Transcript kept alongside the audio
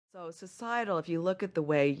So, societal, if you look at the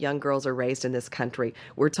way young girls are raised in this country,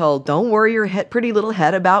 we're told, don't worry your pretty little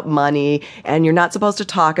head about money, and you're not supposed to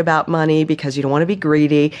talk about money because you don't want to be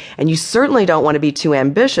greedy, and you certainly don't want to be too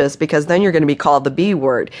ambitious because then you're going to be called the B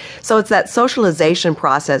word. So it's that socialization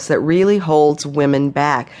process that really holds women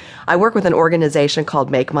back. I work with an organization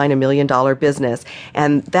called Make Mine $1 Million Business,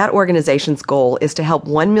 and that organization's goal is to help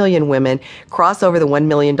 1 million women cross over the $1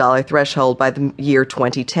 million threshold by the year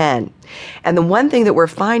 2010. And the one thing that we're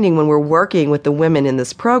finding when we're working with the women in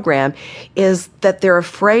this program is that they're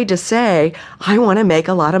afraid to say, I want to make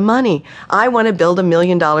a lot of money. I want to build $1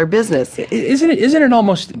 million business. Isn't it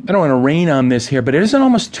almost, I don't want to rain on this here, but isn't it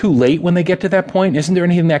almost too late when they get to that point? Isn't there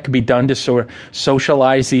anything that could be done to sort of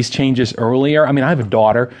socialize these changes earlier? I mean, I have a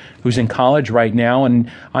daughter who's in college right now,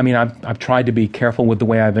 and I mean, I've tried to be careful with the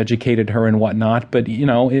way I've educated her and whatnot, but, you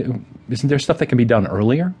know, isn't there stuff that can be done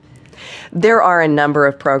earlier? There are a number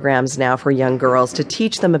of programs now for young girls to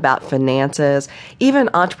teach them about finances, even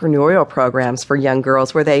entrepreneurial programs for young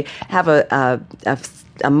girls where they have a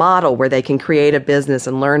model where they can create a business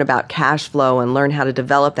and learn about cash flow and learn how to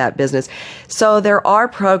develop that business. So there are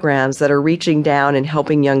programs that are reaching down and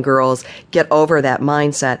helping young girls get over that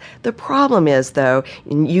mindset. The problem is, though,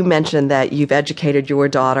 and you mentioned that you've educated your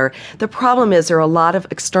daughter, the problem is there are a lot of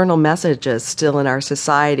external messages still in our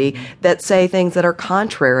society that say things that are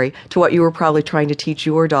contrary to what you were probably trying to teach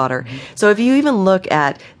your daughter. So if you even look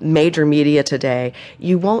at major media today,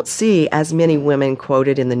 you won't see as many women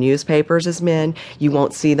quoted in the newspapers as men. You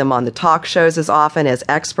won't see them on the talk shows as often as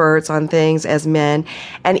experts on things as men,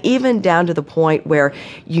 and even down to the point where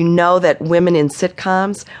you know that women in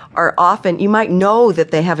sitcoms are often, you might know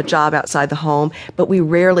that they have a job outside the home, but we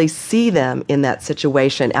rarely see them in that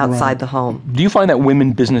situation outside the home. Do you find that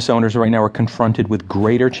women business owners right now are confronted with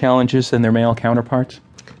greater challenges than their male counterparts?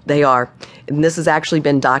 They are. And this has actually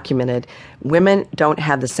been documented. Women don't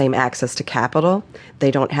have the same access to capital, they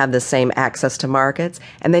don't have the same access to markets,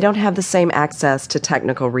 and they don't have the same access to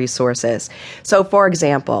technical resources. So, for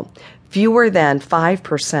example, fewer than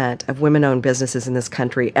 5% of women-owned businesses in this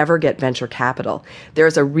country ever get venture capital.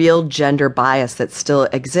 There's a real gender bias that still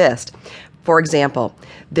exists. For example,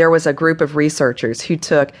 there was a group of researchers who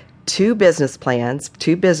took two business plans,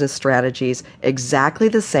 two business strategies, exactly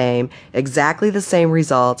the same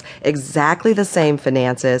results, exactly the same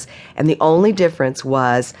finances, and the only difference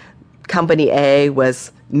was Company A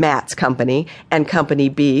was Matt's company and Company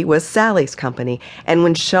B was Sally's company. And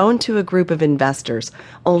when shown to a group of investors,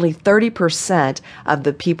 only 30% of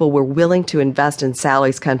the people were willing to invest in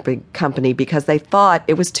Sally's company because they thought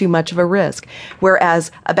it was too much of a risk.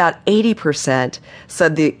 Whereas about 80%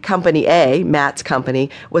 said the Company A, Matt's company,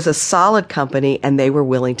 was a solid company and they were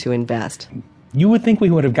willing to invest. You would think we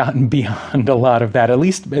would have gotten beyond a lot of that, at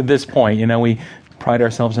least at this point. You know, we pride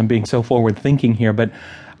ourselves on being so forward-thinking here, but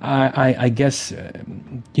I guess,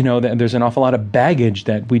 you know, there's an awful lot of baggage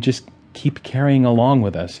that we just keep carrying along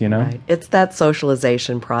with us, you know? Right. It's that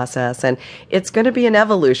socialization process, and it's going to be an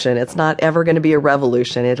evolution. It's not ever going to be a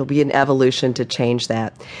revolution. It'll be an evolution to change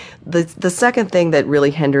that. The second thing that really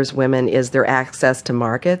hinders women is their access to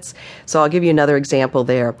markets. So I'll give you another example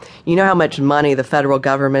there. You know how much money the federal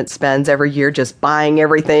government spends every year just buying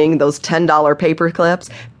everything, those $10 paper clips?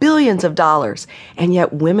 Billions of dollars. And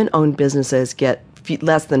yet women-owned businesses get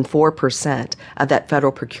less than 4% of that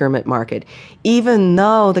federal procurement market, even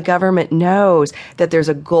though the government knows that there's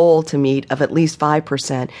a goal to meet of at least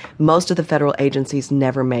 5%. Most of the federal agencies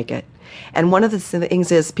never make it. And one of the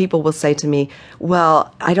things is people will say to me,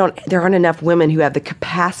 well, there aren't enough women who have the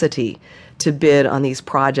capacity to bid on these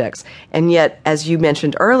projects. And yet, as you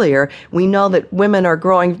mentioned earlier, we know that women are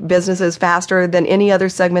growing businesses faster than any other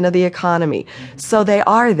segment of the economy. So they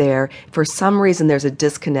are there. For some reason, there's a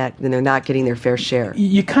disconnect and they're not getting their fair share.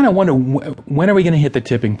 You kind of wonder, when are we going to hit the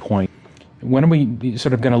tipping point? When are we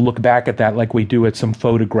sort of going to look back at that like we do at some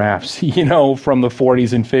photographs, you know, from the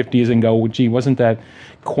 40s and 50s and go, gee, wasn't that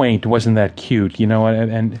quaint? Wasn't that cute? You know,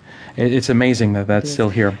 and it's amazing that that's still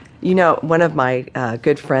here. You know, one of my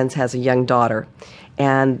good friends has a young daughter,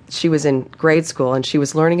 and she was in grade school, and she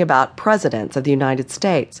was learning about presidents of the United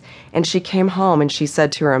States. And she came home, and she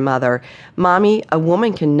said to her mother, Mommy, a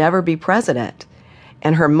woman can never be president.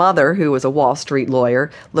 And her mother, who was a Wall Street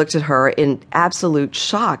lawyer, looked at her in absolute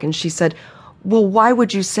shock, and she said, well, why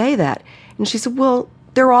would you say that? And she said, well,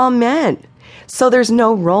 they're all men. So there's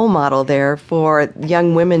no role model there for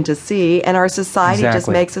young women to see, and our society just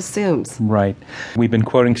makes assumes. Right. We've been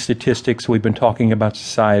quoting statistics. We've been talking about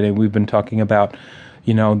society. We've been talking about,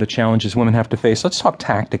 you know, the challenges women have to face. Let's talk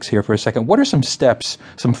tactics here for a second. What are some steps,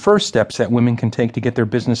 some first steps that women can take to get their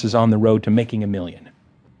businesses on the road to making $1 million?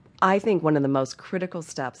 I think one of the most critical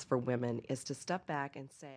steps for women is to step back and say,